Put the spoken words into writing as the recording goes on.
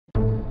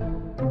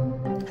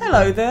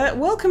Hello there,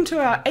 welcome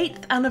to our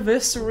 8th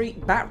anniversary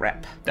bat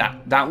rep.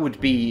 That would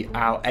be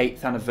our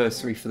 8th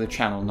anniversary for the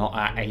channel, not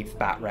our 8th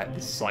bat rep.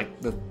 This is like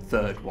the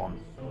 3rd one.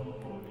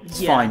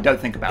 It's fine, don't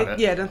think about it.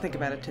 Yeah, don't think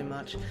about it too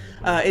much.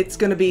 It's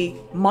going to be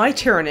my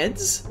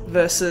Tyranids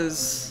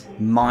versus...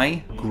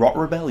 my Grot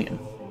Rebellion.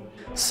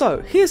 So,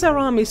 here's our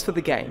armies for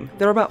the game.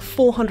 They're about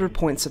 400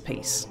 points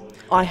apiece.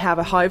 I have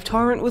a Hive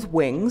Tyrant with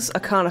wings, a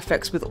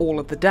Carnifex with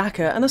all of the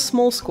Daka, and a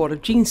small squad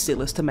of Gene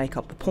Stealers to make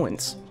up the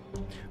points.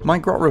 My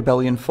Grot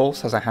Rebellion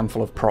force has a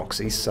handful of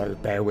proxies, so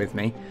bear with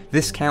me.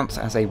 This counts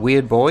as a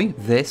weird boy.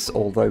 This,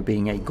 although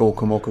being a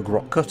Gorkamorka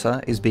Grot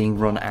Cutter, is being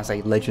run as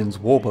a Legends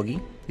War Buggy.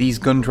 These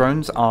gun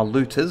drones are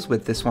looters,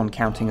 with this one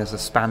counting as a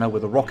spanner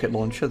with a rocket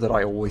launcher that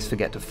I always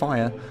forget to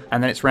fire,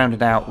 and then it's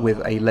rounded out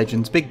with a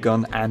Legends Big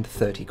Gun and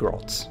 30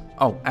 Grots.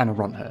 Oh, and a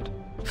Runt Herd.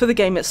 For the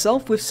game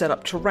itself, we've set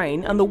up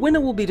terrain, and the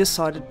winner will be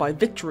decided by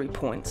victory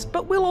points,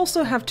 but we'll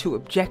also have 2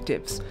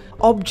 objectives.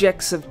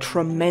 Objects of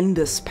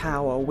tremendous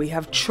power we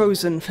have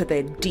chosen for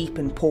their deep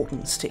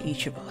importance to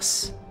each of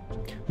us.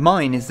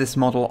 Mine is this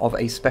model of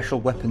a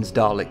special weapons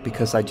Dalek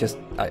because I just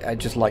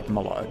like them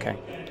a lot, okay?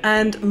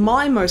 And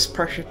my most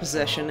precious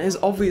possession is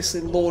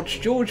obviously Lord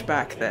George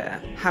back there.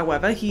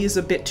 However, he is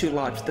a bit too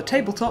large for the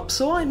tabletop,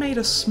 so I made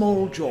a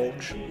small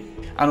George.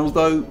 And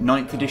although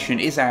 9th edition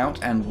is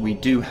out and we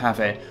do have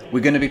it, we're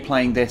going to be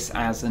playing this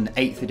as an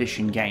 8th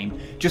edition game.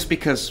 Just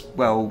because,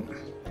 well,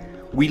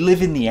 we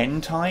live in the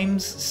end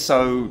times,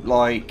 so,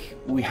 like,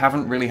 we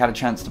haven't really had a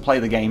chance to play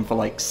the game for,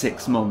 like,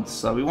 6 months.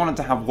 So we wanted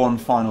to have one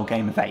final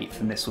game of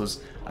 8th, and this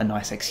was a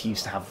nice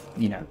excuse to have,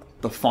 you know,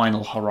 the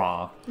final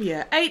hurrah.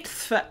 Yeah, 8th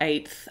for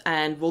 8th,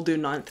 and we'll do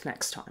 9th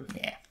next time.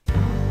 Yeah.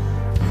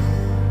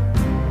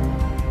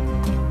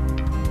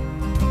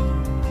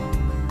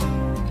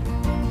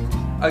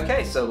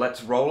 Okay, so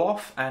let's roll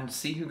off and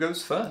see who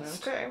goes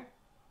first. Okay.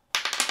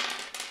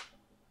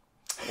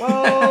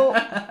 Well,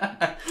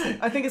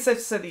 I think it's safe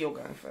to say that you're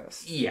going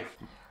first. Yeah.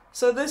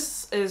 So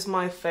this is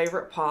my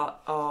favourite part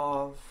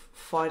of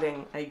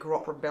fighting a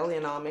Grot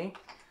Rebellion army.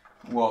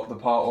 What, the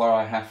part where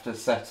I have to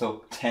set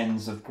up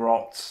tens of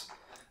grots?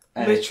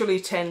 Literally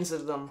tens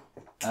of them.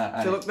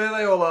 So look, there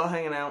they all are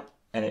hanging out.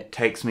 And it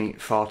takes me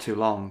far too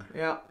long.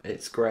 Yeah.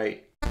 It's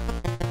great.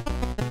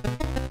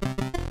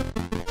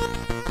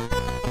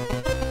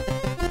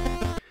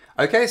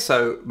 Okay,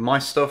 so my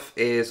stuff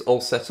is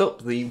all set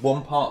up. The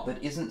one part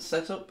that isn't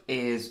set up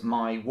is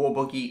my war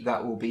buggy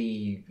that will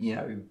be, you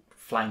know,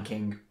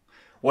 flanking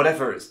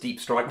whatever its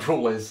deep strike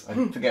rule is.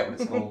 I forget what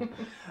it's called.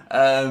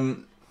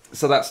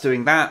 So that's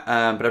doing that,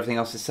 but everything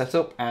else is set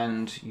up,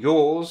 and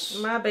yours...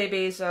 My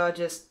babies are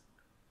just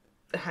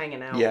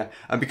hanging out. Yeah,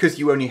 and because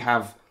you only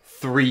have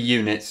 3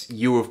 units,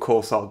 you of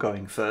course are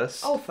going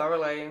first. Oh,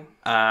 thoroughly.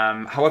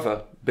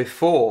 However,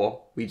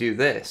 before we do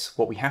this,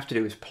 what we have to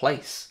do is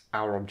place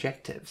our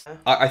objectives.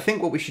 I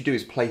think what we should do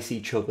is place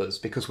each other's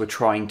because we're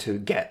trying to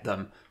get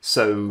them.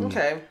 So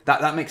okay.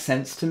 that makes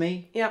sense to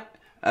me. Yep.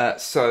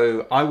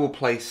 So I will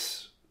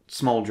place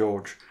Small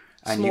George,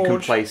 and you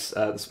can place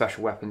the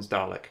special weapons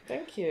Dalek.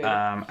 Thank you.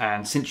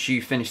 And since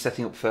you finished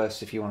setting up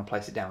first, if you want to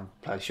place it down,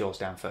 place yours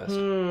down first.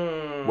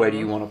 Where do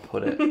you want to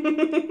put it?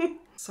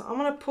 So I'm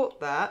going to put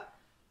that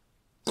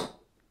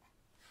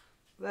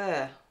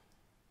there.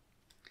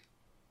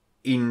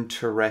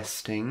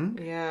 Interesting.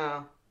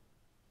 Yeah.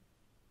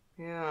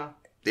 Yeah.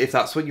 If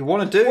that's what you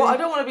want to do. Well, I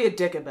don't want to be a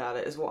dick about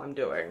it, is what I'm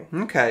doing.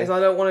 Okay. Because I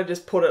don't want to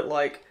just put it,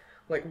 like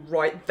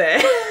right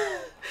there.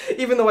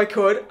 Even though I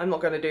could, I'm not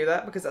going to do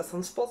that because that's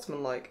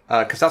unsportsmanlike.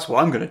 Because that's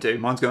what I'm going to do.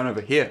 Mine's going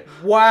over here.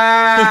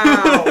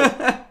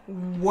 Wow.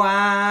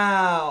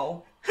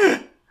 Wow.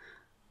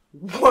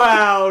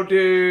 Wow,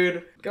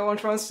 dude. Go on,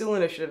 try and steal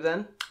initiative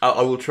then.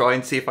 I will try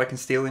and see if I can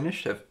steal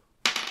initiative.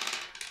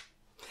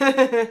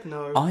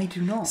 No. I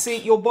do not. See,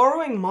 you're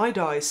borrowing my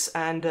dice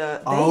and they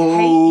oh,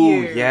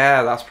 hate you.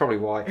 Yeah, that's probably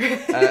why.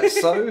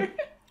 So,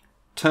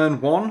 turn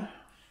 1.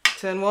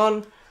 Turn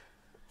 1.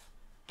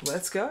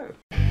 Let's go.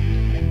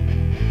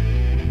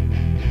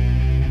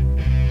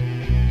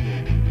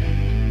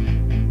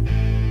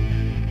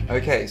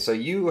 Okay, so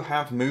you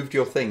have moved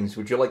your things.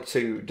 Would you like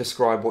to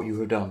describe what you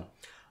have done?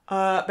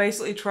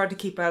 Basically tried to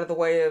keep out of the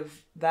way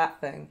of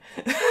that thing.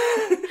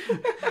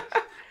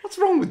 What's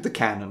wrong with the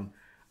cannon?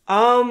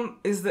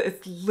 Is that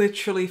it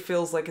literally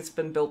feels like it's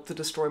been built to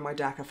destroy my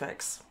DAC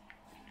effects.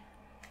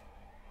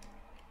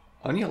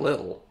 Only a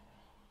little.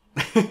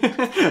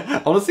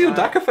 Honestly, the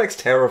DAC effects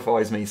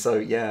terrifies me, so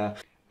yeah.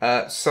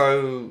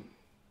 So,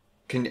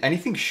 can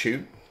anything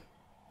shoot?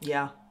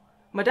 Yeah.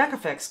 My DAC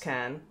effects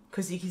can,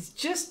 because he's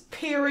just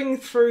peering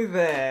through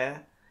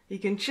there. You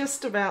can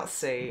just about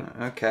see.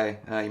 Okay,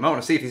 you might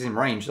want to see if he's in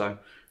range, though.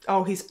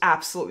 Oh, he's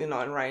absolutely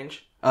not in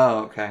range.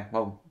 Oh, okay,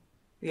 well...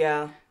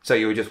 Yeah. So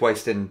you were just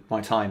wasting my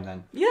time,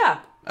 then? Yeah.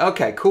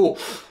 Okay, cool.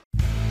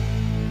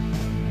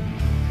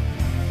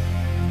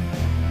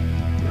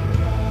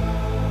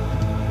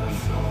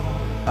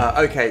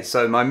 Okay,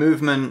 so my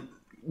movement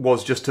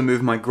was just to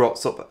move my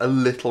grots up a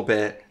little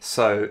bit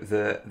so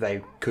that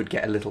they could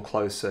get a little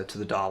closer to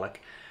the Dalek.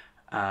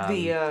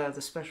 The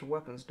special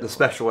weapons Dalek. The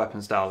special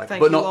weapons Dalek.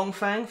 Thank you,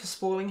 Longfang, for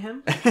spoiling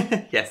him.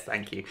 Yes,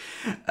 thank you.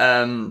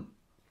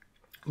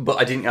 But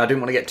I didn't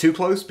want to get too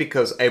close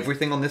because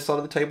everything on this side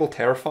of the table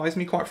terrifies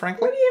me, quite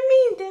frankly. What do you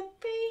mean? They're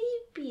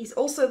babies.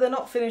 Also, they're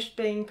not finished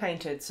being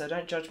painted, so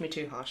don't judge me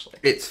too harshly.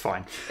 It's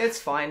fine. It's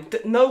fine.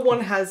 No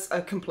one has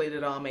a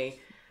completed army.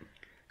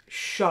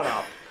 Shut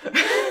up.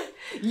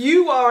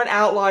 You are an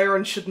outlier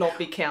and should not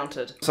be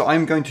counted. So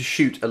I'm going to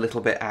shoot a little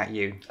bit at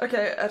you.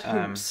 Okay, at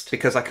whomst.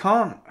 Because I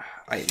can't...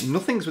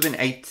 nothing's within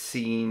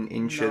 18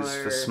 inches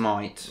for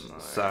smite,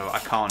 so I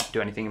can't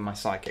do anything in my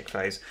psychic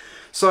phase.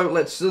 So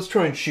let's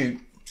try and shoot.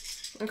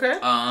 Okay.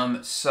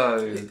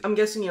 So... I'm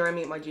guessing you're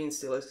aiming at my gene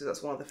stealers, because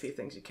that's one of the few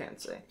things you can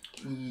see.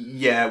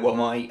 Yeah, well,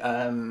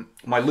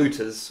 my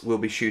looters will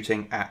be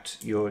shooting at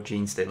your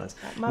gene stealers.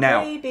 My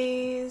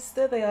babies,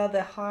 there they are,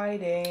 they're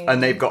hiding.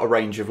 And they've got a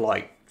range of,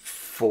 like,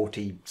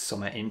 40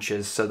 summit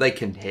inches, so they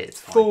can hit.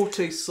 It's fine.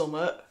 40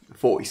 summit.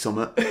 40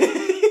 summit.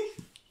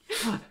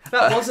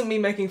 That wasn't me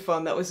making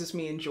fun, that was just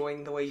me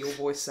enjoying the way your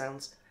voice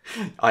sounds.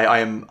 I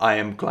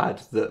am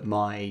glad that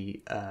my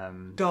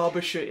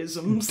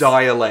Derbyshire-isms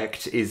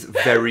dialect is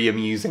very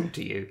amusing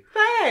to you.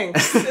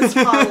 Thanks! It's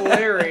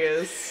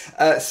hilarious.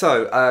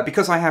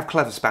 Because I have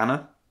Clever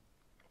Spanner,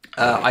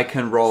 I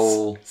can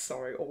roll...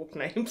 Sorry, old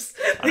names.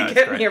 They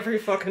get me every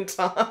fucking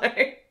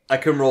time. I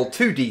can roll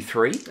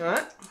 2d3.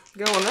 Alright,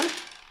 go on then.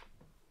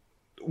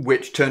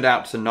 Which turned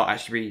out to not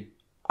actually be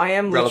I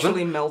am relevant.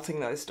 Literally melting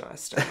those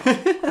dice down.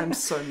 I'm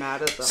so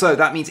mad at them. So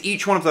that means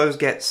each one of those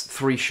gets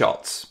 3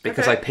 shots,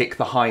 because I pick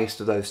the highest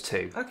of those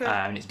 2. Okay.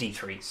 And it's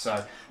d3.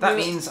 So that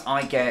means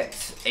I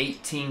get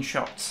 18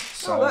 shots.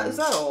 So is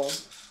that all?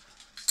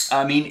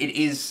 I mean, it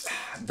is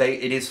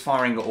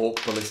firing at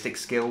Orc ballistic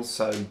skills,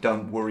 so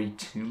don't worry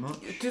too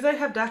much. Do they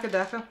have Daka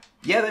Daka?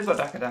 Yeah, they've got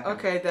Daka Daka.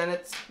 Okay, then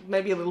it's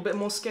maybe a little bit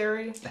more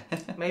scary.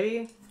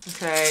 Maybe?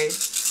 Okay,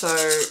 so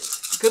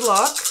good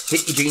luck.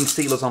 Hit your Gene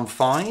Stealers on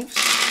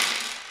 5s.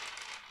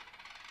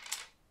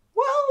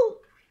 Well,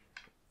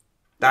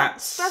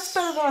 that's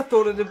better than I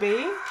thought it'd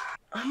be.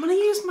 I'm gonna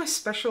use my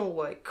special,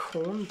 like,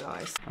 corn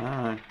dice.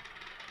 Oh.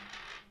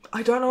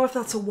 I don't know if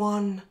that's a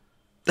 1.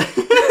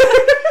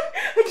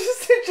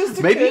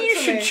 Just maybe you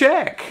should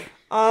check.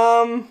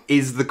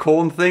 Is the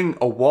corn thing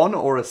a 1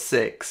 or a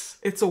 6?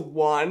 It's a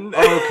 1.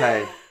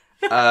 Okay.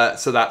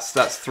 So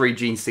that's 3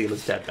 Gene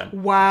Stealers dead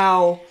then.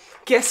 Wow.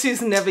 Guess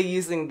who's never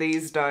using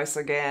these dice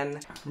again?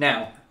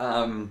 Now,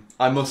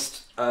 I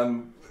must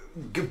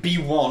be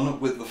one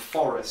with the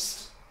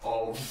forest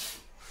of...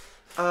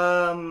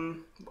 Are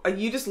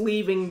you just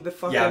leaving the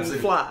fucking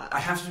flat? I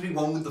have to be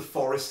one with the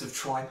forest of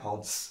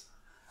tripods.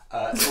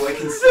 So I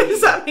can see...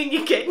 Does that mean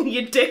you're getting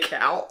your dick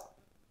out?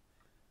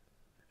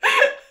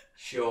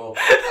 Sure.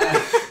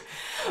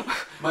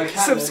 My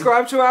cannon,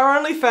 subscribe to our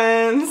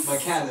OnlyFans. My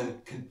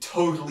cannon can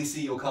totally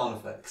see your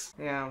Carnifex.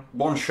 Yeah.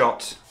 1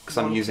 shot, because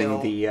I'm using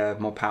kill. the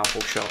more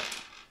powerful shot.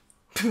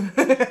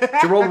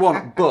 To roll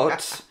 1,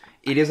 but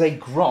it is a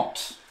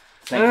grot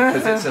thing,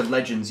 because it's a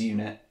Legends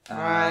unit.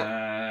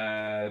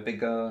 Right. Big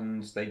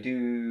guns, they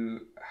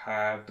do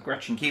have the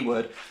Gretchen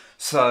keyword,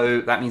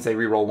 so that means they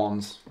reroll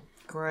 1s.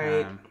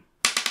 Great.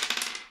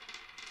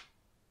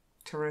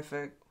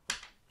 Terrific.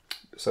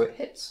 So it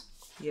hits.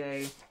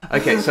 Yay.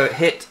 Okay, so it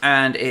hit,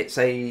 and it's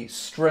a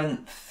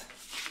strength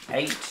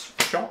 8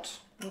 shot.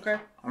 Okay.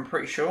 I'm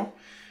pretty sure.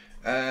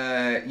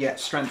 Yeah,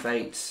 strength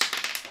 8.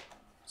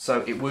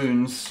 So it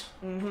wounds.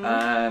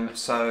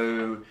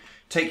 So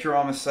take your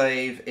armor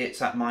save.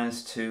 It's at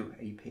 -2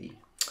 AP.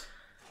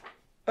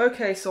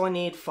 Okay, so I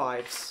need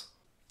 5s.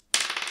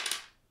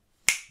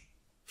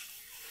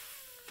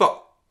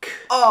 Fuck.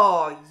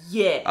 Oh,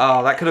 yeah.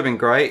 Oh, that could have been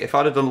great. If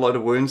I'd have done a load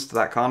of wounds to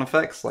that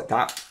Carnifex, like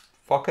that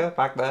fucker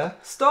back there.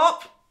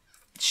 Stop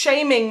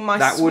shaming my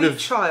sweet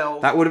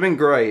child. That would have been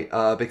great,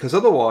 because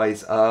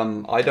otherwise,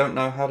 I don't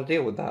know how to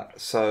deal with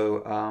that.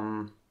 So,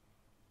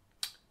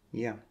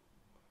 yeah.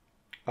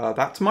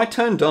 That's my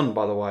turn done,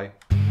 by the way.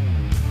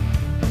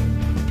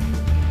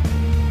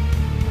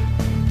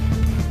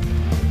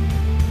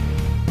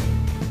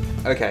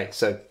 Okay,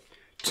 so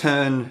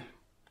turn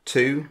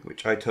 2,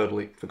 which I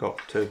totally forgot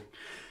to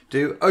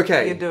do.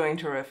 Okay. You're doing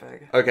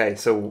terrific. Okay,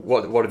 so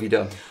what have you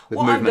done with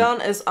movement? What I've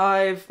done is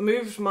I've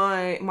moved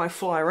my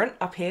Flyrant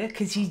up here,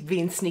 because he's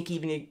being sneaky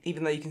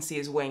even though you can see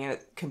his wing and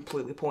it's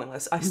completely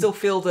pointless. I still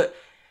feel that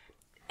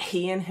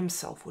he and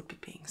himself would be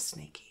being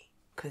sneaky,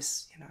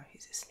 because, you know,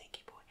 he's a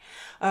sneaky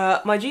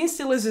boy. My Gene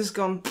Stealers has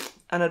gone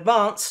and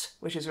advanced,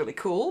 which is really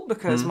cool,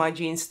 because my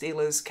Gene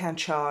Stealers can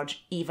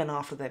charge even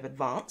after they've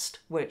advanced,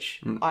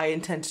 which I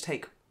intend to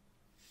take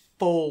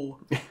full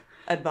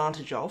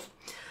advantage of.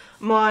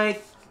 My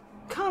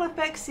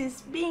Carnifex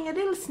is being a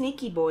little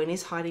sneaky boy and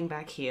he's hiding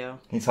back here.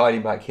 He's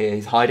hiding back here.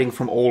 He's hiding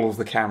from all of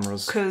the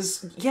cameras.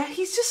 Because, yeah,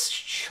 he's just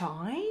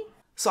shy.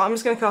 So I'm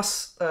just going to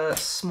cast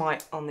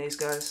Smite on these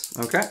guys.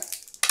 Okay.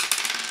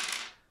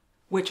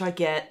 Which I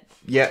get.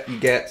 Yeah, you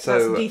get,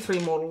 so... That's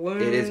D3 mortal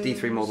wounds. It is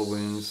D3 mortal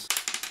wounds.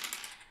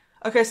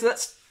 Okay, so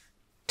that's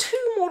 2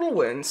 mortal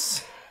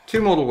wounds.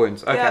 2 mortal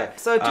wounds. Okay. Yeah,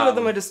 so 2 of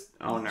them are just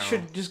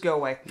should just go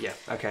away. Yeah.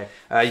 Okay.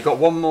 You've got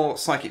 1 more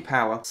psychic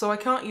power. So I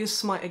can't use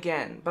smite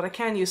again, but I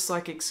can use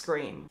psychic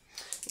scream.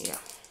 Yeah.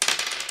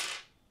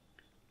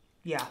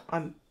 Yeah,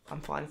 I'm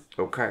fine.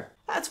 Okay.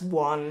 That's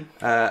 1.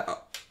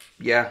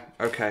 Yeah.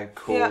 Okay.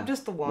 Cool. Yeah,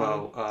 just the 1.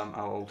 Well,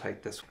 I'll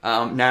take this.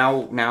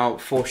 Now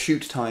for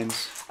shoot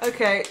times.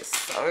 Okay,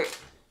 so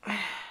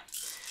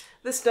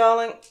this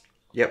darling.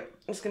 Yep.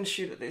 is going to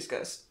shoot at these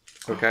guys.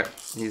 Okay.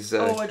 He's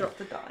I dropped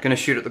the die. gonna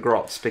shoot at the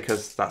grots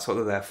because that's what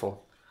they're there for.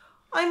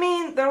 I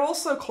mean, they're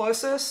also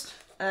closest,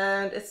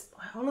 and it's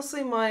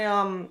honestly my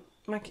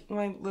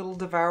my little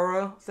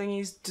devourer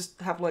thingies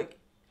just have like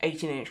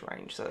 18-inch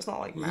range, so it's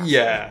not like massive.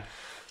 Yeah.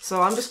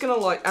 So I'm just gonna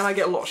and I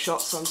get a lot of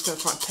shots, so I'm just gonna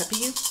try and pepper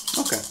you.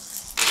 Okay.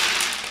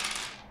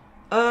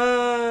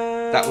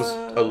 That was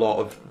a lot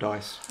of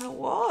dice. It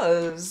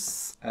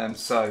was.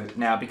 So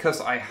now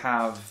because I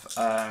have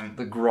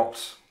the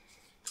grot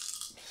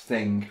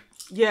thing.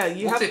 Yeah,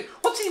 you have.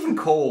 What's it even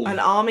called? An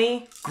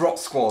army. Grot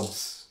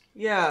squads.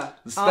 Yeah.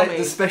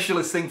 The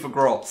specialist thing for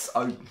grots.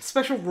 Oh.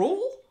 Special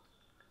rule.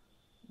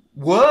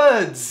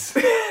 Words.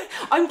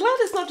 I'm glad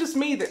it's not just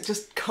me that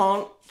just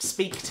can't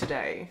speak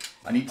today.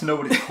 I need to know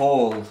what it's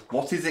called.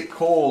 What is it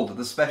called?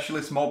 The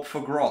specialist mob for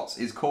grots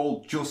is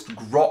called just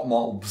grot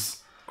mobs.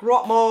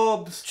 Grot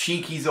mobs.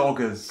 Cheeky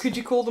zoggers. Could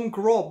you call them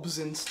grobs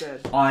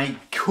instead? I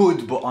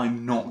could, but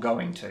I'm not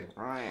going to.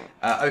 Right.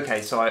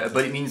 Okay, so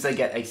but it means they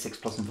get a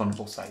 6+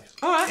 invulnerable save.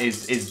 All right.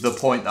 Is the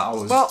point that I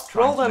was roll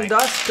trying them to make.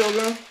 dice,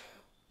 children.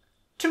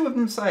 2 of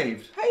them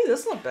saved. Hey,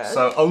 that's not bad.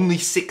 So only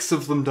 6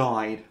 of them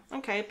died.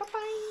 Okay,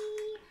 bye-bye.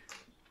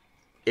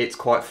 It's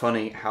quite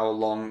funny how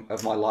long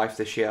of my life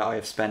this year I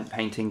have spent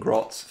painting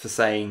grots for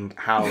saying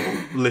how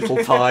little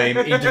time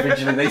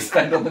individually they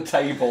spend on the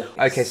table.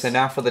 Okay, so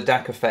now for the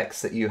DAC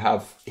effects that you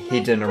have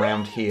hidden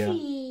around here.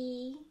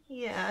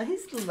 Yeah,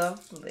 he's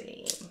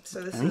lovely.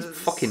 So this And is... he's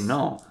fucking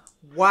not.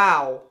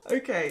 Wow.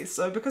 Okay,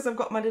 so because I've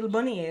got my little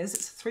bunny ears,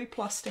 it's a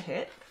 3+ to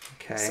hit.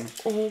 Okay.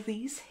 So all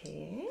these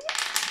here.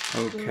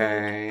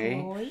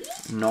 Okay. Boy.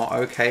 Not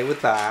okay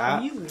with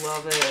that. You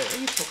love it. What are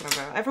you talking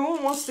about?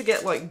 Everyone wants to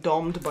get, like,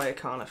 domed by a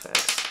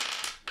Carnifex.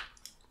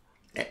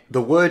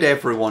 The word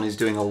everyone is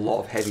doing a lot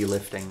of heavy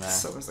lifting there.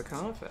 So is the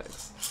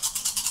Carnifex.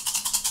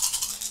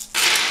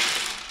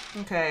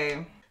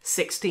 Okay.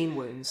 16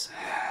 wounds.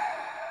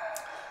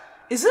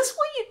 Is this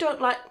why you don't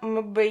like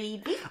my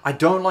baby? I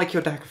don't like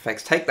your DAC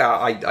effects. Take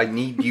that. I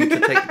need you to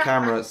take the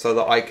camera so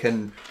that I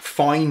can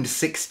find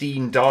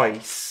 16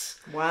 dice.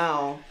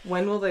 Wow.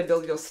 When will they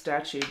build your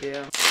statue,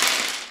 dear?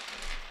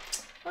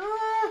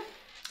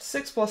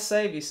 6+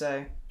 save, you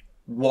say?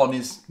 One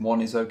is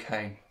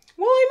okay.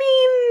 Well, I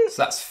mean...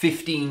 So that's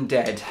 15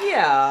 dead.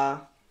 Yeah.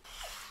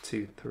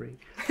 2, 3,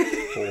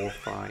 4,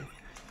 5,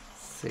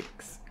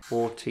 6,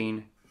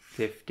 14,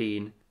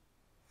 15,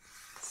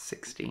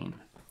 16.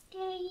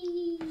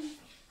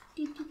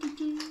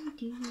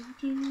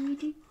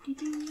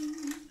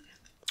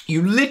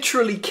 You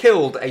literally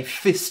killed a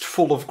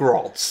fistful of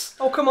grots.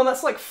 Oh, come on,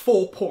 that's like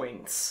 4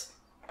 points.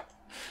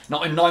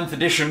 Not in 9th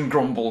edition,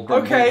 grumble.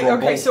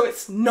 Okay, so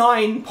it's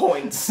 9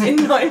 points in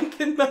 9th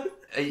and 9th.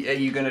 Are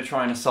you going to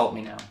try and assault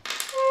me now?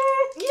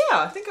 Yeah,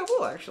 I think I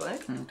will, actually.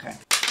 Okay.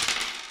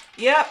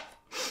 Yep.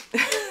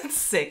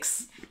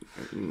 6.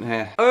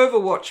 Yeah.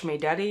 Overwatch me,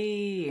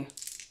 daddy.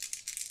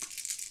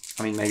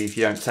 I mean, maybe if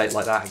you don't say it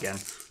like that again.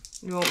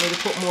 You want me to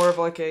put more of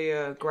like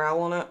a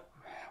growl on it?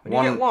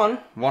 When you get 1.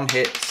 1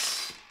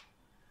 hits.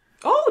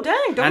 Oh,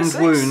 dang, double and 6.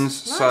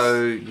 wounds, Nice.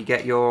 so you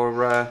get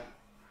your... I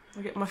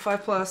get my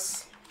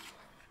 5+.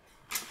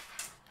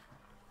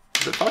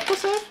 Is it 5+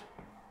 save?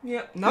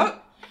 Yep. No,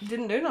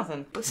 didn't do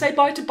nothing. But say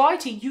bye to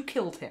Bitey, you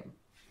killed him.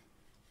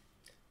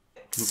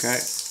 Okay.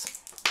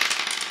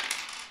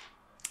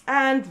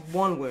 And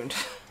 1 wound.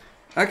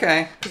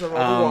 Okay. Because I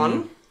rolled a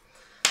 1.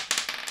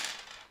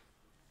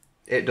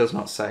 It does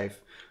not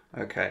save.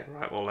 Okay,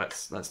 right, well,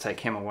 let's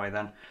take him away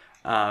then.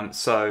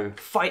 So...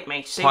 Fight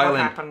me, see Pile what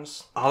in.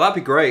 happens. Oh, that'd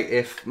be great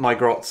if my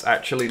grots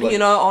actually... You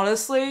know,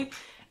 honestly,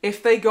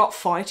 if they got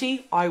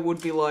fighty, I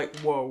would be like,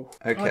 whoa.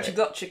 Okay. What you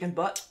got, chicken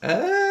butt?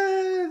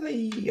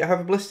 They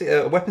have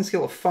a weapon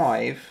skill of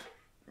 5.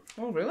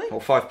 Oh, really? Or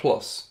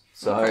 5+.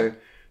 So, Okay.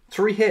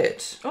 3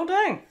 hit. Oh,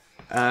 dang.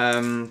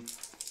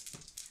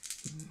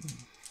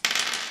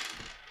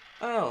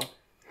 Oh.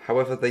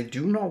 However, they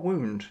do not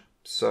wound.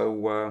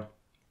 So,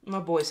 My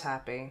boy's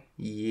happy.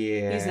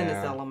 yeah. He's in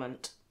his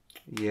element.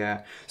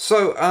 Yeah.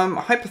 So,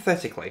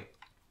 hypothetically,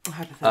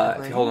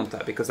 Hypothetically. if you hold on to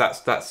that, because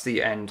that's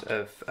the end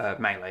of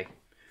melee.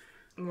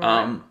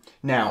 Right.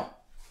 Now,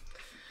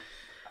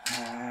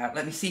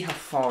 let me see how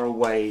far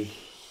away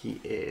he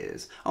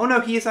is. Oh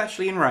no, he is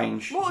actually in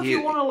range. What if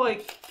you want to,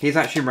 like... He's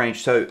actually in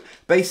range. So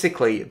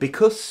basically,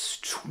 because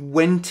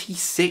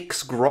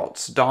 26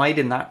 grots died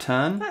in that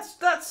turn,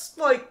 That's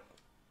like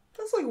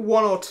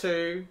 1 or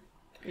 2.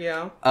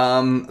 Yeah.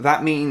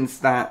 that means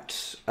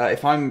that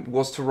if I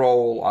was to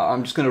roll,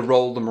 I'm just going to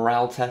roll the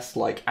morale test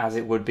like as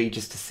it would be,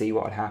 just to see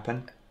what would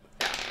happen.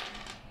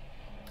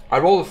 I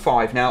rolled a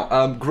 5.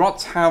 Now,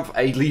 Grots have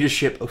a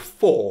leadership of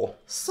 4.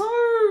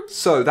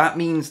 So that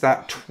means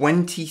that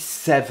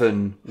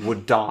 27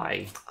 would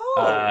die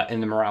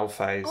in the morale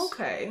phase.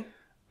 Okay.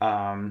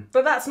 But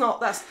that's not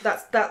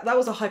that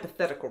was a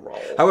hypothetical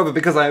roll. However,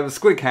 because I have a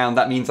squid count,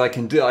 that means I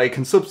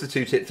can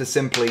substitute it for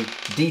simply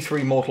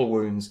D3 mortal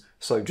wounds.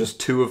 So just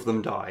 2 of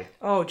them die.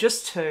 Oh,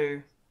 just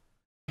 2.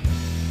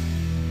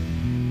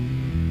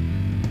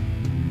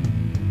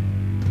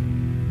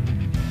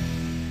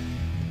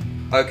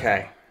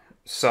 Okay.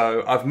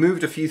 So I've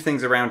moved a few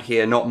things around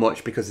here, not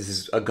much because this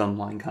is a gun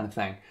line kind of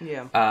thing.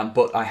 Yeah.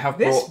 But I have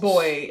this brought...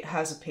 boy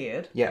has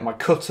appeared. Yeah, my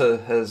cutter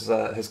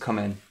has come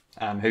in.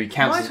 Who he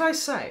counts? Might I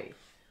say,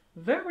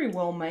 very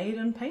well made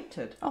and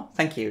painted. Oh,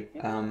 thank you.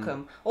 You're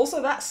welcome.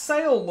 Also, that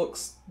sail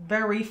looks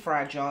very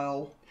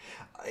fragile.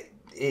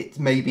 It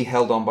may be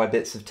held on by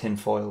bits of tin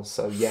foil,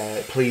 so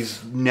yeah,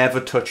 please never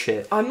touch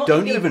it. I'm not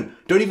don't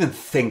even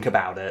think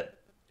about it.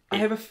 I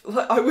had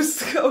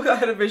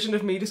a vision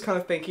of me just kind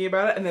of thinking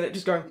about it, and then it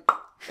just going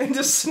and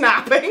just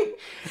snapping.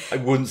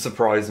 It wouldn't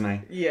surprise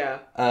me. Yeah.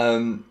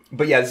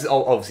 But yeah, this is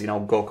obviously an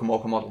old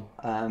Gorkamorka model.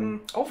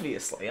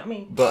 Obviously, I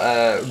mean.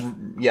 But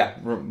yeah,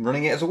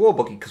 running it as a war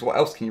buggy, because what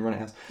else can you run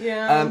it as?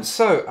 Yeah.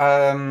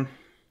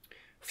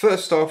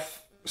 First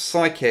off,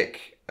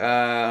 psychic.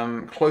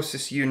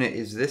 Closest unit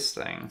is this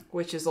thing,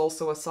 which is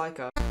also a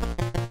psycho.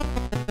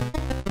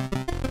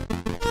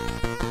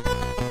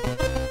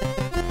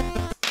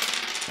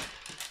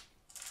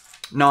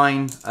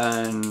 Nine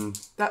and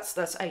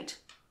that's 8.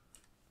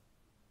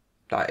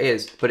 That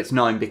is, but it's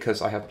 9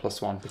 because I have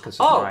 +1 because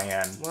of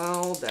my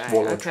well, dang,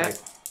 warlord okay.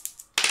 trait.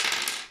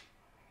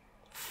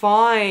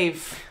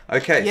 5.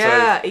 Okay,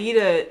 yeah, eat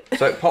it.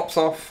 So it pops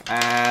off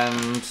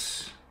and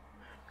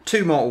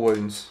 2 mortal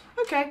wounds.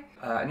 Okay.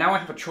 Now I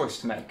have a choice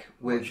to make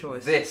with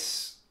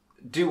this.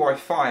 Do I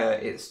fire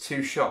its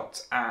 2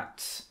 shots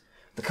at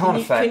the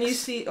Carnifex? Can you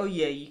see? Oh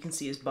yeah, you can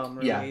see his bum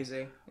really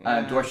easy.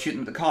 Yeah. Do I shoot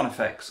them at the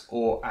Carnifex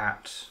or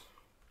at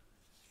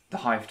the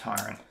Hive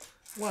Tyrant?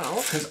 Well,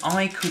 because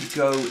I could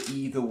go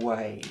either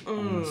way,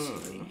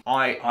 honestly.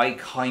 I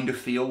kind of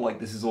feel like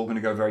this is all going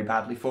to go very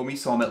badly for me,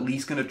 so I'm at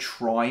least going to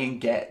try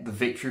and get the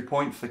victory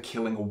point for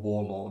killing a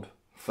warlord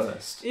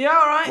first. Yeah,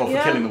 alright, well,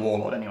 for killing the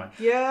warlord, anyway.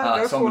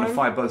 Yeah, so I'm going to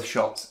fire both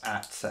shots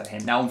at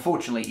him. Now,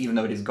 unfortunately, even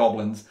though it is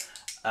goblins,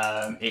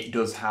 it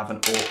does have an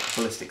orc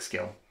ballistic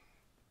skill.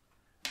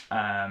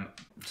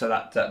 So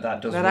that does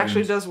wound. That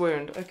actually does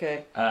wound,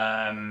 okay.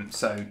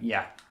 So,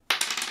 yeah.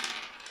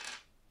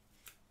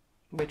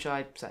 Which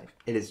I save.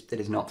 It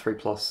is not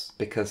 3+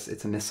 because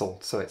it's a missile,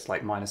 so it's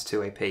like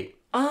 -2 AP.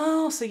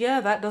 Oh, so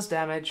yeah, that does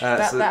damage.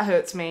 That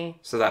hurts me.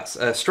 So that's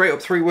straight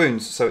up 3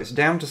 wounds, so it's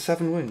down to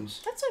 7 wounds.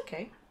 That's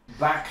okay.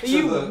 Back to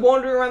you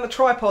wandering around the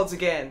tripods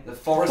again. The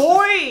forest.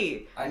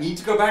 Boy! I need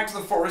to go back to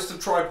the forest of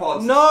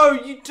tripods. No,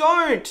 you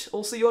don't!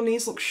 Also, your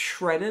knees look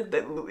shredded.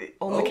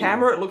 On the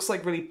camera, it looks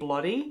like really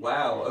bloody.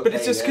 Wow, okay, but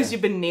it's just because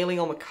you've been kneeling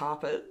on the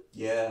carpet.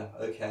 Yeah,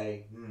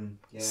 okay.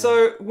 Yeah.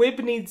 So, Wib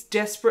needs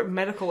desperate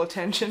medical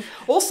attention.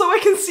 Also, I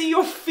can see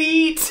your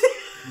feet!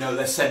 No,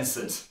 they're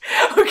censored.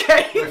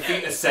 Okay. My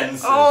feet are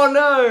censored. Oh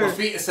no! My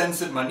feet are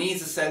censored, my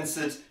knees are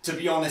censored. To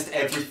be honest,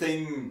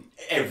 everything's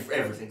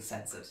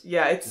censored.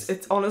 Yeah,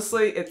 it's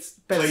honestly, it's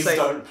better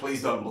safe.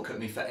 Please don't look at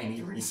me for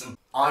any reason.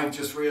 I've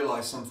just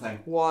realised something.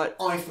 What?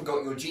 I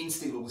forgot your Gene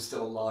Stealer was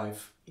still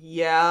alive.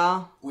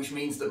 Yeah. Which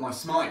means that my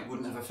smite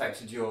wouldn't have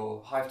affected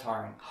your Hive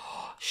Tyrant.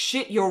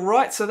 Shit, you're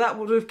right, so that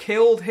would have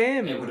killed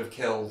him. It would have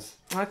killed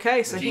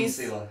okay, so the Gene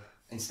Stealer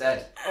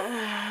instead.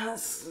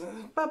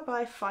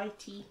 Bye-bye,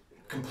 fighty.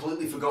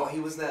 Completely forgot he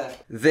was there.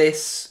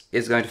 This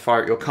is going to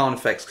fire at your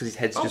Carnifex because his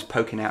head's just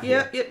poking out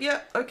here.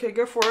 Yep. Okay,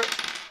 go for it.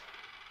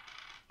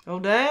 Oh,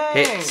 dang.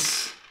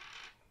 Hits.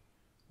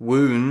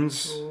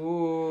 Wounds.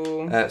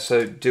 Ooh.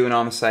 So do an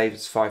armor save,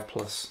 it's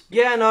 5+.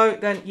 Yeah, no,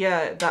 then,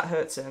 yeah, that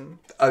hurts him.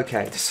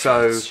 Okay,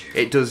 so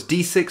it does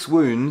D6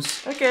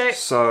 wounds. Okay.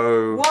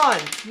 So...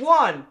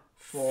 1.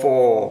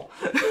 4.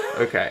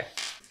 Okay.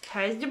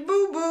 How's the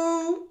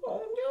boo-boo?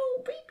 Oh,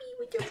 no, baby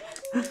with the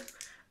boo-boo.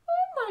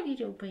 Oh, my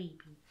little baby.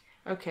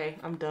 Okay,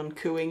 I'm done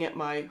cooing at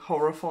my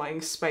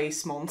horrifying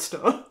space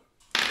monster.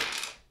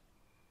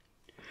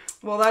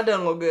 Well, that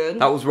doesn't look good.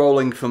 That was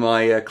rolling for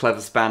my clever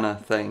spanner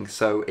thing,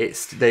 so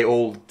they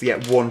all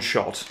get 1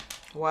 shot.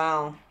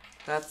 Wow,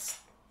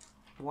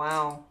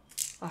 wow.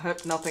 I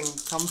hope nothing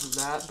comes of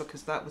that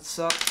because that would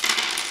suck.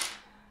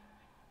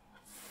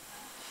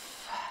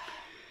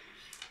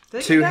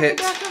 2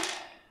 hits.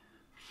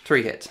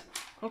 3 hits.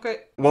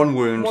 Okay. 1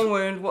 wound. 1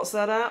 wound. What's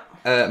that at?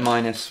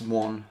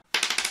 -1.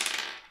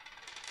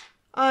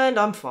 And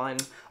I'm fine.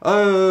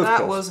 Oh,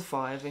 that was a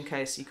 5 in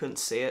case you couldn't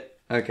see it.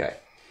 Okay.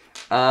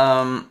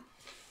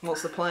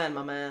 What's the plan,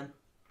 my man?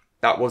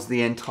 That was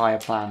the entire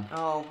plan.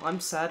 Oh, I'm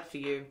sad for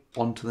you.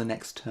 On to the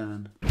next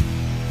turn.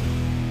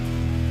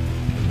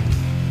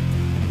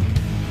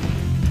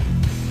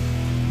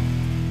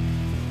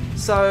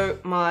 So,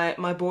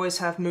 my boys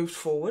have moved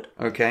forward.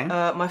 Okay.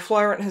 My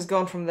Flyrant has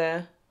gone from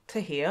there to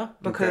here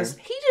because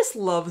he just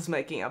loves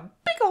making a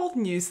big old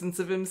nuisance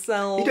of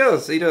himself.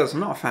 He does. I'm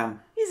not a fan.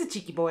 He's He's a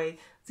cheeky boy.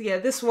 So yeah,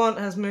 this one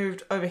has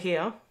moved over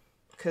here,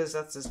 because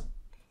that's as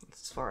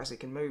far as he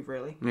can move,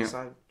 really. Yeah.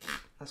 So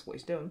that's what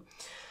he's doing.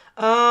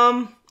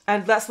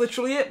 And that's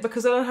literally it,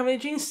 because I don't have any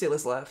Gene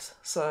Stealers left.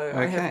 So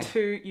I have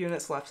 2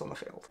 units left on the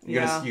field.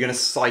 You're gonna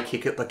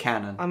psychic at the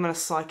cannon. I'm gonna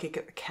psychic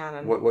at the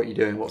cannon. What are you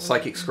doing? What,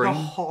 psychic scream? The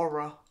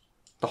horror.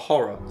 The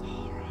horror.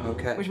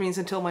 Okay. Which means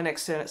until my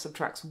next turn it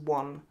subtracts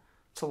 1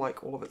 to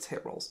like all of its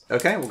hit rolls.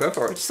 Okay, we'll go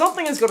for Which it.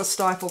 something has got to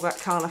stifle that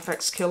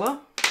Carnifex killer.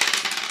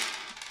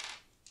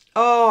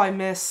 Oh, I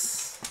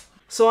miss.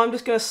 So I'm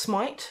just gonna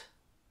smite.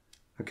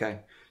 Okay.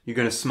 You're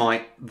gonna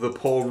smite the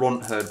poor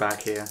runt herd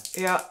back here.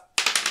 Yeah.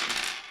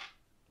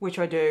 Which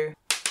I do.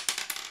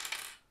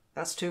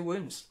 That's 2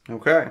 wounds.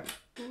 Okay.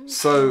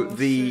 So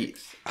the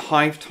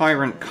Hive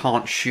Tyrant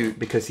can't shoot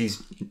because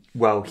he's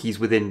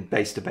within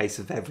base to base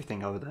of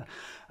everything over there.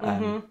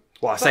 Well,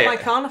 But my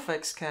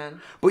Carnifex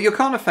can. But your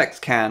Carnifex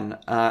can,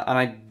 and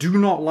I do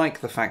not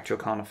like the fact your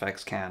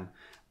Carnifex can.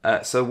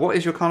 So what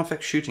is your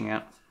Carnifex shooting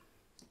at?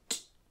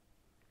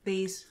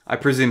 These. I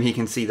presume he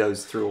can see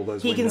those through all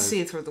those windows. He can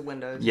see through the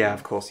windows. Yeah,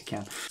 of course he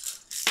can.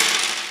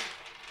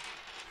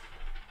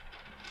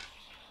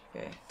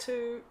 Okay,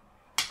 2.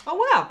 Oh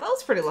wow, that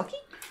was pretty lucky.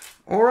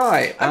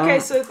 Alright. Okay,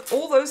 so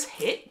all those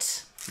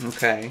hit.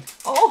 Okay.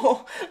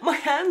 Oh, my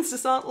hands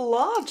just aren't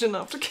large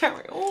enough to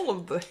carry all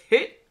of the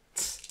hit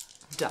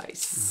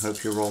dice. I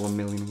hope you roll a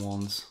million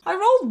ones. I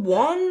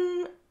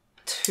rolled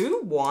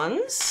 2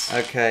 ones.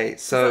 Okay,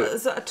 so...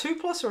 Is that a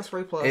 2+ or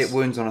a 3+? It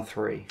wounds on a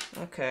 3.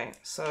 Okay,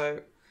 so...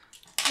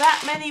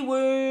 That many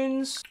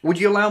wounds. Would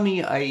you allow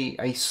me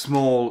a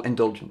small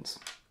indulgence?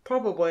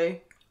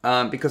 Probably.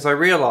 Because I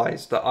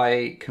realised that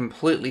I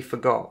completely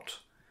forgot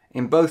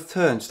in both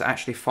turns to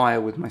actually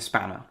fire with my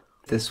spanner.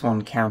 This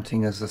one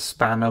counting as a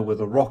spanner with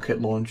a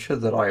rocket launcher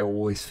that I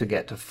always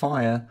forget to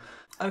fire.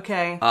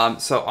 Okay.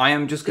 So I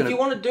am just going to... If you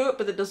want to do it,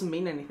 but it doesn't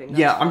mean anything.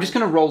 Yeah, I'm just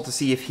going to roll to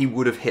see if he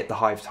would have hit the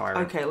Hive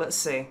Tyrant. Okay, let's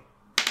see.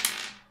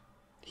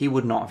 He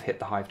would not have hit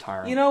the Hive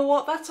Tyrant. You know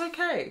what? That's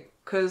okay.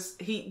 Because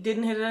he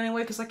didn't hit it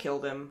anyway because I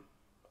killed him.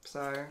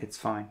 So... It's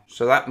fine.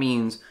 So that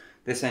means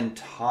this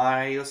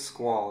entire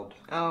squad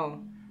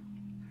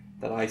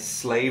that I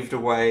slaved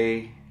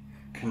away,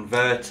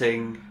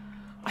 converting,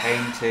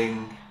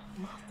 painting,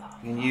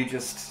 and you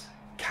just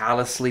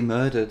callously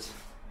murdered.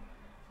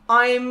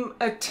 I'm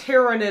a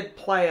Tyranid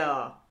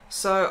player.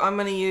 So I'm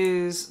going to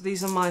use...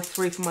 These are my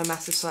 3 for my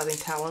Massive Sliding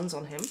Talons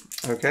on him.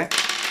 Okay.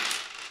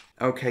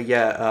 Okay,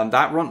 yeah,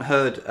 that runt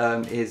herd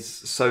is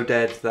so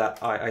dead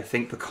that I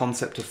think the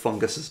concept of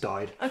fungus has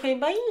died. Okay,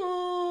 bye.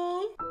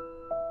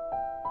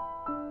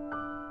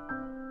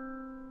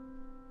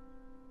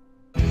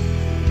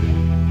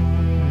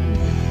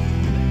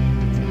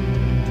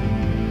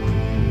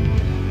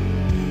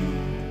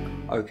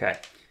 Okay.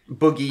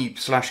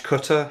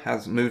 Buggy/Cutter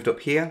has moved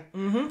up here.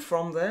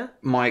 From there.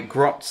 My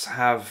Grots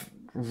have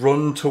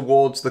run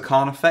towards the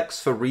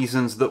Carnifex for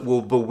reasons that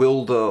will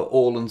bewilder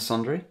all and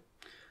sundry.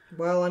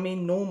 Well, I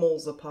mean,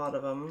 normal's a part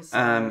of them,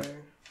 so...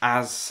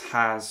 As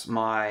has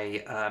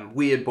my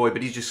weird boy,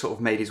 but he's just sort of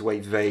made his way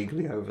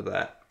vaguely over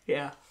there.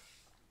 Yeah.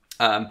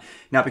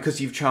 Now, because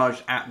you've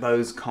charged at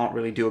those, can't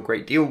really do a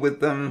great deal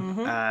with them,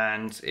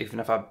 and even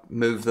if I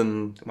move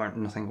them,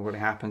 nothing will really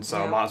happen,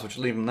 so I might as well just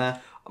leave them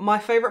there. My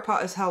favourite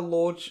part is how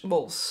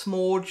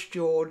Smorge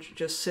George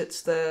just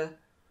sits there,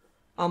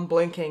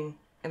 unblinking,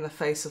 in the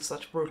face of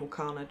such brutal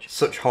carnage.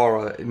 Such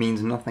horror, it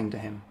means nothing to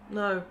him.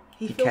 No,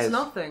 he feels cares.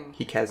 nothing.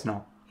 He cares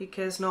not. He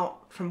cares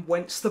not from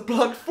whence the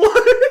blood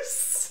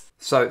flows.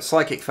 So,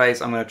 Psychic Phase,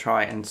 I'm going to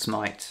try and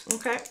smite.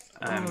 Okay.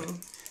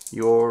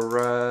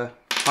 Your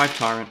Hive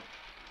Tyrant,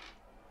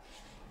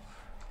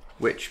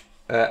 which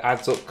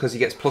adds up because he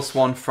gets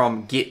 +1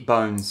 from Git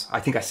Bones.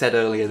 I think I said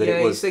earlier that it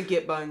was... Yeah, you said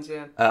Git Bones,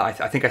 yeah. I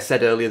think I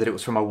said earlier that it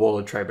was from my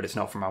Warlord trait, but it's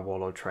not from my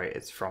Warlord trait,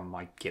 it's from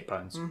my Git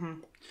Bones.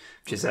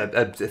 Which is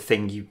a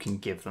thing you can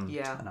give them,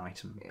 an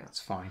item. Yeah. That's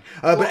fine.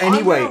 But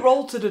anyway... I'm going to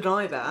roll to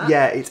deny that.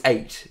 Yeah, it's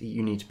 8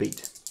 you need to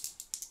beat.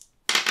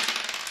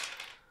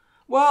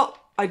 Well,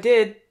 I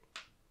did.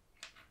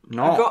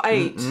 I got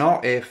 8.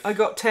 Not if... I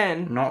got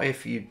 10. Not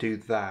if you do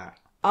that.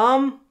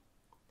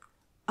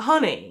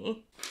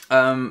 Honey.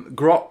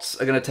 Grots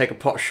are going to take a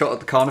pot shot at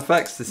the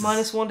Carnifex. This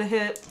 -1 to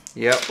hit.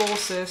 Yep. 4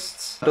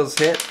 assists. Does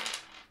hit.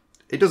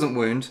 It doesn't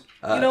wound.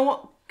 You know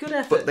what? Good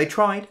effort. But they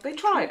tried. They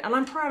tried, and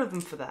I'm proud of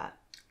them for that.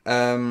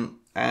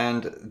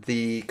 And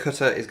the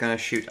Cutter is going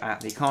to shoot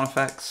at the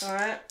Carnifex.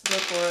 Alright, go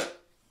for it.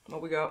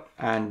 What we got?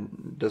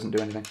 And doesn't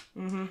do anything.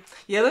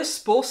 Yeah, those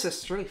spore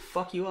cysts really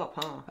fuck you up,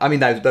 huh? I mean,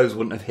 those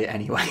wouldn't have hit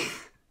anyway.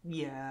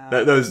 Yeah.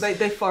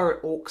 They fire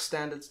at orc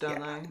standards, don't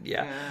they?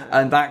 Yeah.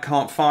 And that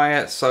can't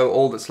fire, so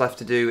all that's left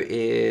to do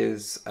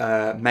is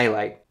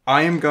melee.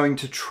 I am going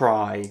to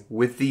try,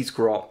 with these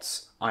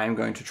Grots, I am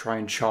going to try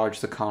and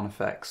charge the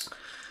Carnifex.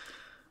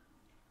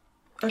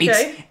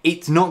 Okay.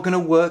 It's not going to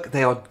work.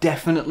 They are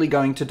definitely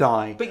going to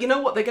die. But you know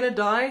what? They're going to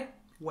die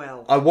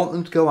well. I want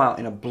them to go out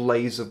in a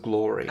blaze of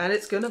glory. And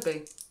it's going to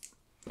be.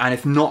 And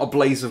if not a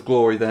blaze of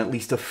glory, then at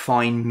least a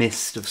fine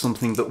mist of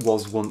something that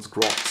was once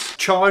Grots.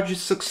 Charge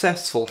is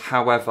successful,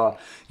 however.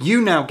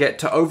 You now get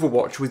to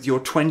overwatch with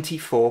your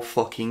 24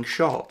 fucking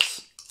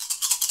shots.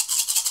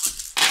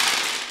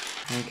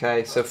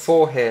 Okay, so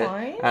 4 hit,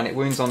 and it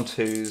wounds on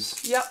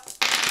 2s. Yep.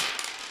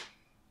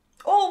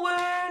 All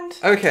wound!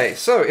 Okay,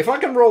 so if I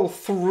can roll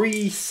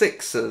 3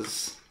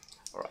 6s...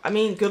 I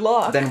mean, good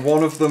luck. Then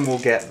one of them will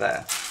get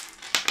there.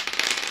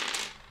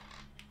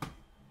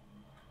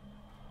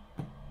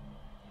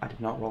 I did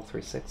not roll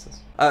 3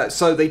 6s.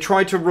 So they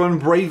tried to run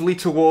bravely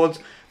towards...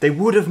 They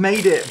would have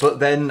made it, but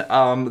then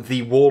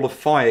the wall of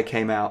fire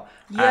came out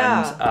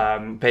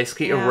and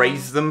basically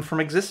erased them from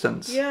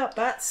existence. Yeah,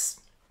 that's...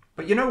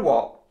 But you know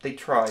what? They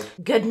tried.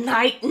 Good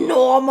night,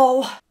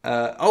 normal!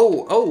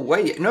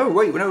 Wait.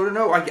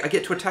 No, I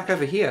get to attack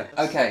over here.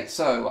 Okay,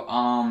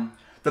 so,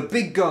 the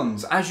big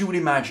guns, as you would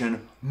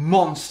imagine,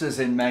 monsters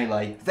in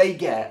melee, they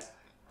get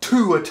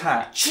 2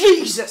 attacks.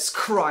 Jesus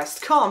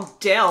Christ, calm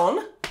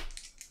down.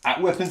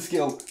 At weapon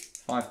skill,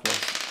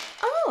 5+.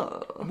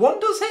 Oh. 1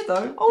 does hit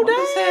though. Oh, 1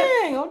 does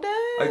hit. dang, oh,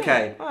 dang.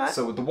 Okay, Right.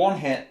 so with the 1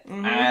 hit,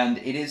 and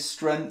it is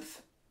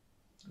strength,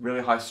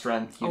 really high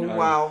strength, you know.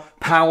 Wow.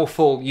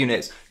 Powerful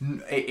units.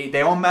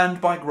 They are manned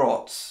by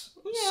grots,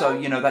 so,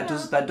 you know, that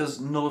does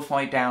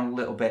nullify it down a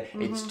little bit.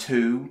 It's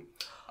 2,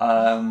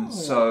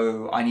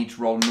 so I need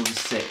to roll another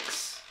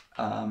 6.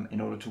 In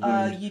order to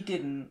wound. You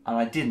didn't. And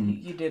I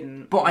didn't. You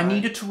didn't. But I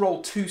needed to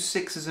roll 2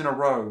 6s in a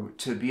row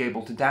to be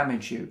able to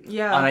damage you.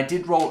 Yeah. And I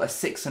did roll a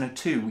 6 and a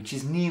 2, which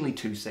is nearly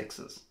 2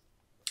 6s.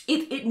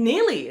 It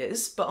nearly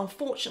is, but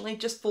unfortunately it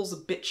just falls a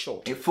bit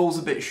short. It falls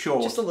a bit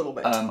short. Just a little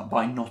bit.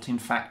 By not in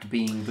fact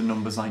being the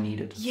numbers I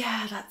needed.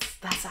 Yeah,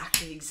 that's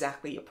actually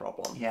exactly your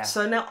problem. Yeah.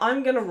 So now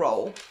I'm going to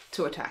roll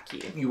to attack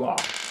you. You are.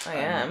 I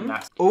am.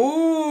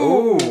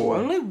 Ooh.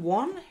 Only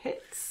 1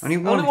 hits. Only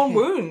one hit.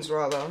 wounds,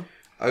 rather.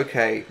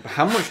 Okay,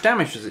 how much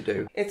damage does it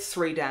do? It's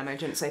 3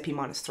 damage and it's AP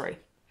 -3.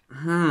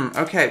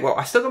 Okay, well,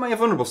 I still got my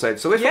vulnerable save,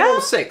 so if I roll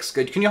a 6,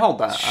 good, can you hold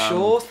that?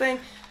 Sure thing.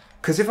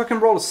 Because if I can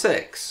roll a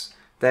 6,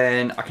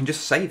 then I can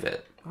just save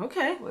it.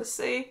 Okay, let's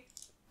see.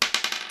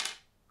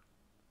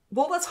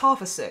 Well, that's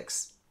half a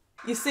 6.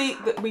 You see,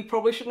 that we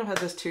probably shouldn't have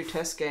had those 2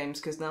 test games,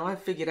 because now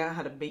I've figured out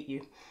how to beat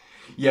you.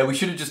 Yeah, we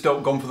should have just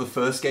gone for the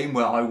first game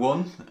where I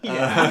won.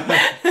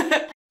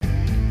 Yeah.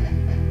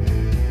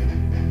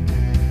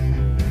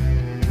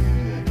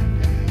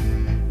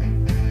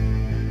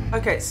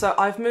 Okay, so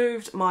I've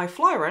moved my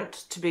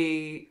Flyrant to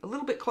be a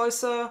little bit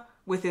closer,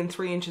 within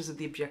 3 inches of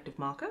the objective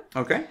marker.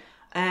 Okay.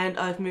 And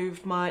I've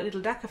moved my little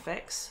Dak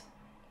effects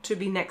to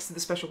be next to the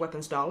special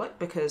weapons Dalek,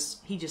 because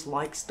he just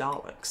likes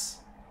Daleks.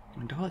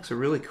 And Daleks are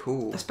really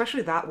cool.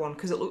 Especially that one,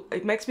 because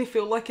it makes me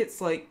feel like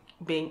it's like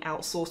being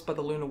outsourced by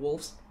the Lunar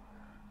Wolves.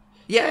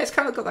 Yeah, it's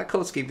kind of got that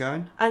colour scheme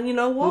going. And you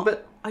know what? A little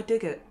bit. I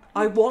dig it.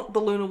 I want the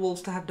Lunar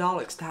Wolves to have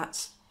Dalek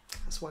stats.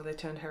 That's why they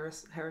turned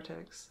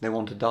heretics. They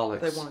wanted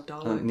Daleks. They wanted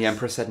Daleks. And the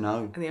Emperor said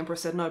no. And the Emperor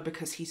said no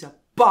because he's a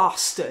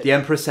bastard. The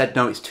Emperor said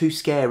no, it's too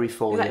scary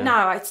for you. He's like,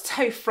 no, it's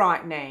too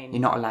frightening.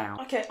 You're not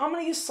allowed. Okay, I'm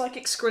going to use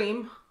Psychic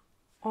Scream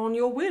on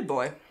your weird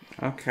boy.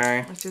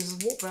 Okay. Which is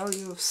what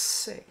value of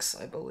 6,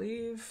 I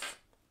believe.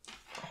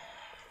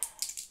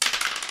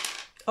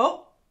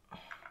 Oh!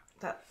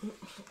 That...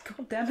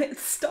 God damn it,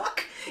 it's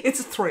stuck! It's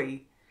a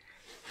 3.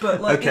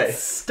 But, like,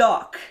 it's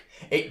stuck.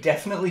 It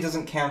definitely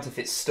doesn't count if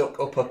it's stuck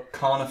up a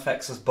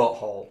Carnifex's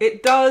butthole.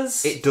 It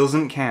does. It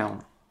doesn't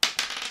count.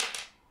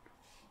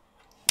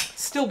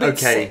 Still beats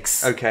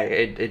 6.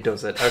 Okay, it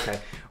does it. Okay.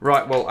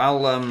 Right, well,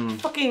 I'll,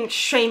 Fucking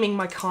shaming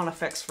my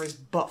Carnifex for his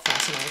butt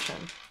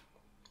fascination.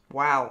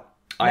 Wow.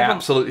 I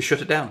absolutely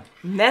shut it down.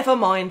 Never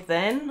mind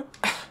then.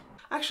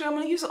 Actually, I'm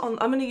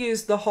gonna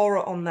use the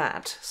horror on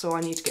that, so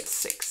I need to get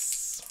 6.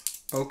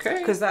 Okay.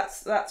 Because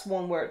that's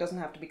one where it doesn't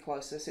have to be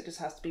closest, it just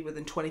has to be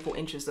within 24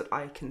 inches that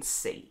I can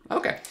see.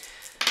 Okay.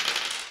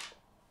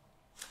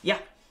 Yeah.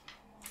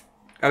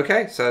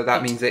 Okay, so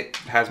that means it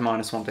has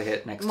 -1 to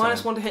hit next turn.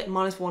 -1 to hit and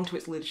 -1 to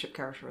its leadership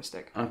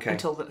characteristic. Okay.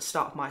 Until the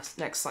start of my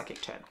next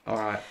psychic turn.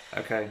 Alright,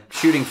 okay.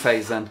 Shooting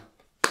phase then.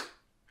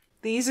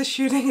 These are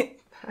shooting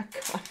it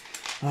back.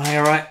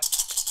 Alright.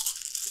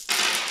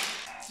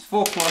 It's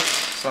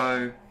 4+,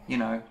 so, you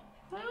know.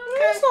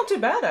 That's not too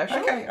bad,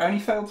 actually. Okay, I only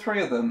failed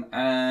 3 of them,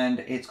 and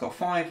it's got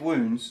 5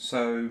 wounds,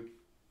 so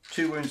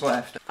 2 wounds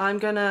left. I'm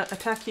gonna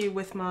attack you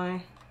with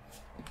my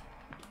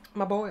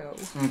boyo.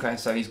 Okay,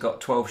 so he's got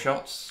 12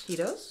 shots. He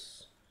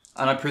does.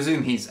 And I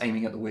presume he's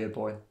aiming at the weird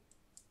boy.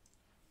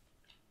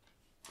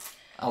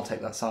 I'll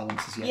take that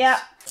silence as yes. Yeah.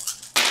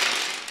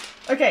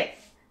 Okay.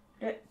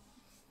 There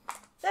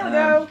we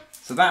go.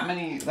 So that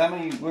many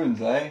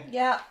wounds, eh?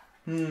 Yeah.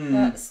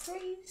 That's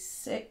 3,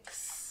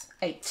 6,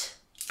 8.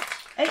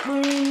 8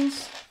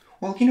 wounds.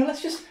 Well, you know,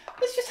 let's just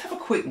have a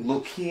quick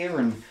look here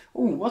and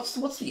what's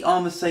the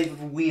armor save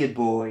of a weird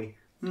boy?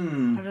 I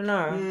don't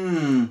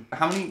know.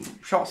 How many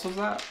shots was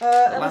that?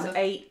 That was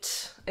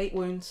 8. 8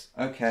 wounds.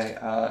 Okay,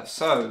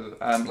 so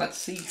let's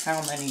see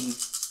how many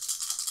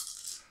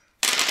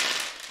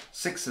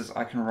 6s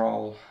I can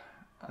roll.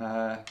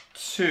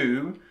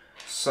 2.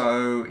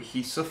 So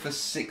he suffers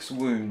 6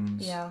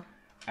 wounds. Yeah.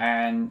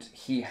 And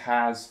he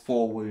has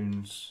 4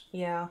 wounds.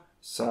 Yeah.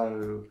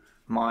 So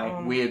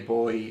my weird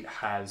boy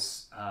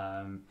has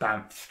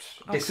bamfed,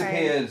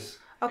 disappeared,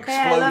 Okay,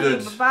 exploded, I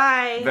love you.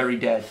 Bye-bye. very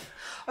dead.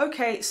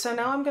 Okay, so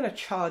now I'm gonna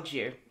charge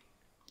you,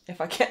 if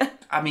I can.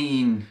 I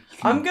mean,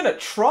 I'm gonna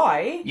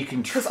try. You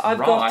can try. Because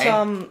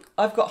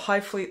I've got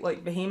high fleet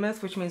like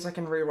Behemoth, which means I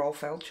can re-roll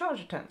failed charge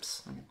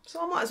attempts. Okay.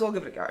 So I might as well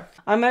give it a go.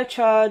 I'm gonna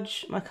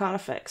charge my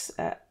Carnifex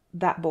at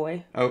that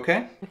boy.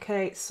 Okay.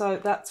 Okay, so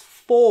that's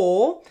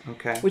 4.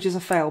 Okay. Which is a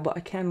fail, but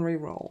I can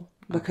re-roll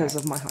because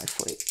of my high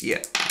fleet. Yeah.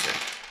 Okay.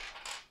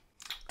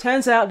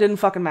 Turns out, didn't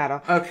fucking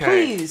matter. Okay.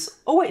 Please.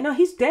 Oh wait, no,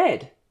 he's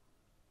dead.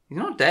 He's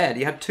not dead.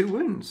 He had 2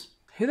 wounds.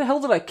 Who the hell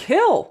did I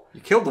kill?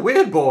 You killed the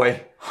weird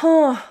boy.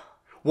 Huh.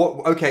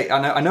 What? Okay,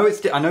 I know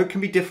it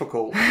can be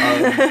difficult,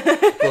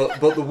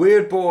 but the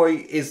weird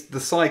boy is the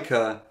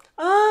psyker,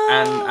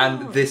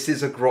 and this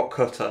is a grot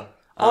cutter.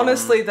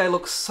 Honestly, they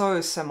look so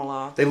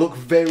similar. They look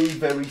very,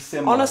 very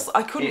similar. Honestly,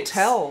 I couldn't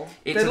tell.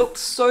 They looked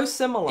so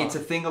similar. It's a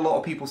thing a lot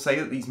of people say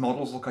that these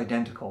models look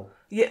identical.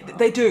 Yeah,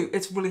 they do.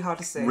 It's really hard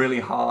to see. Really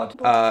hard.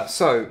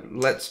 So,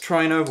 let's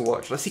try an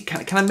Overwatch. Let's see,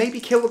 can I maybe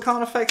kill the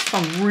Carnifex if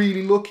I'm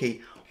really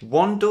lucky?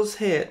 1 does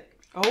hit.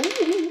 Oh.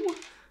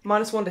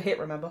 -1 to hit,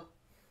 remember?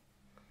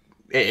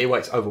 It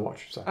waits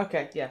Overwatch, so.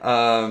 Okay, yeah.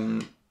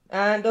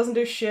 And doesn't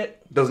do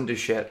shit. Doesn't do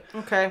shit.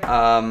 Okay.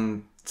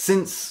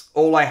 Since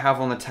all I have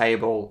on the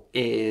table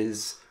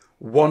is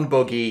 1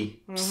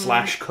 buggy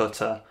 /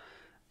 cutter,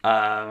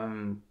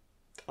 I'm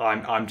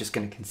just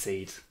going to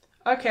concede.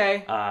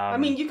 Okay. I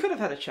mean, you could have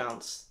had a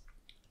chance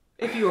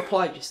if you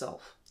applied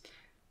yourself.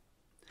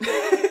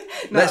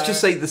 Let's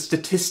just say the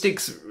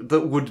statistics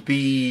that would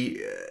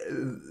be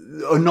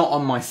are not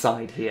on my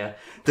side here.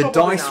 The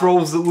Probably dice not.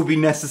 rolls that would be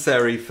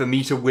necessary for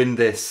me to win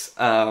this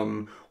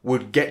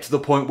would get to the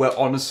point where,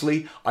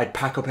 honestly, I'd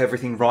pack up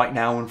everything right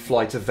now and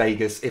fly to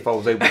Vegas if I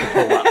was able to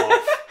pull that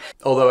off.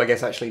 Although I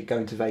guess actually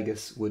going to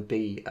Vegas would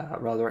be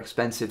rather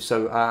expensive,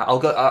 so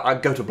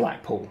I'd go to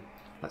Blackpool.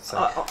 Let's say.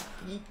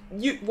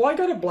 Why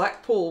go to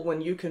Blackpool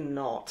when you can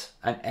not?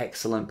 An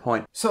excellent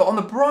point. So on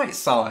the bright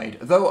side,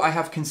 though I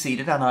have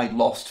conceded and I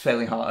lost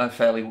fairly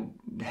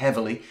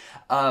heavily,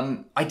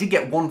 I did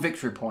get 1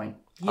 victory point.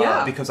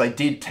 Yeah. Because I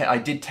did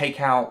take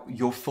out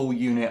your full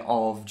unit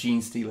of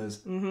Gene Stealers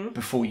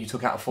before you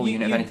took out a full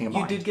unit of anything of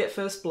mine. You did get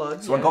first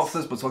blood. So I got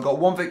first blood, so I got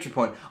 1 victory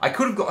point. I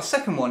could have got a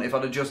second one if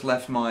I'd have just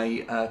left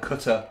my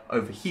cutter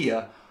over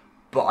here,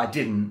 but I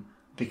didn't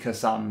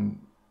because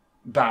I'm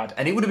bad.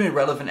 And it would have been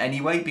irrelevant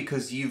anyway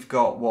because you've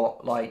got,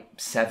 what, like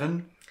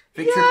 7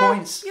 victory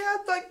points? Yeah,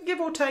 like give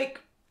or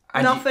take.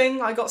 And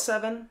nothing. I got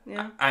 7.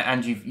 Yeah.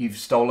 And you've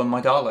stolen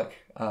my Dalek.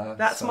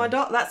 That's my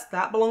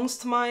that belongs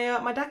to my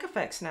my deck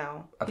effects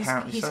now.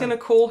 Apparently he's so. gonna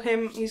call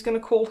him. He's gonna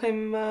call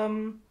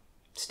him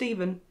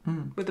Stephen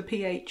with a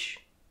PH.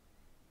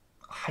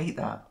 I hate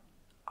that.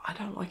 I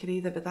don't like it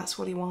either, but that's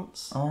what he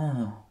wants.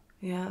 Oh.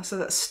 Yeah. So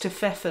that's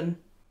Stefan.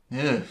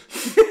 Yeah.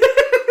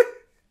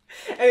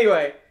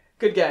 Anyway.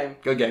 Good game.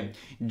 Good game.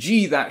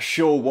 Gee, that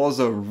sure was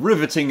a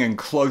riveting and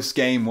close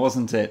game,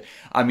 wasn't it?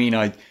 I mean,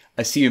 I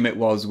assume it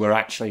was. We're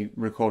actually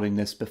recording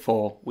this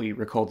before we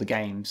record the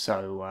game,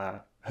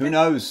 so who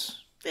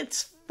knows?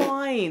 It's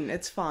fine.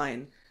 It's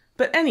fine.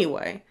 But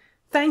anyway,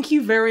 thank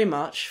you very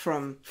much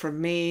from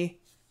me,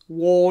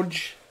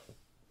 Warge,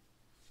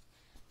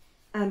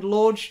 and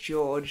Lord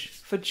George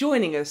for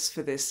joining us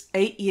for this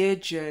 8-year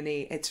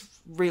journey. It's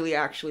really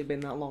actually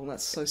been that long.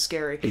 That's so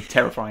scary. It's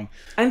terrifying.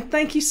 And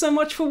thank you so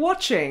much for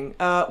watching.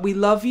 We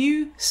love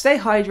you. Stay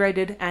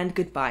hydrated and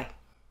goodbye.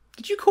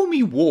 Did you call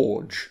me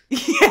Warge?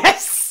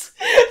 Yes!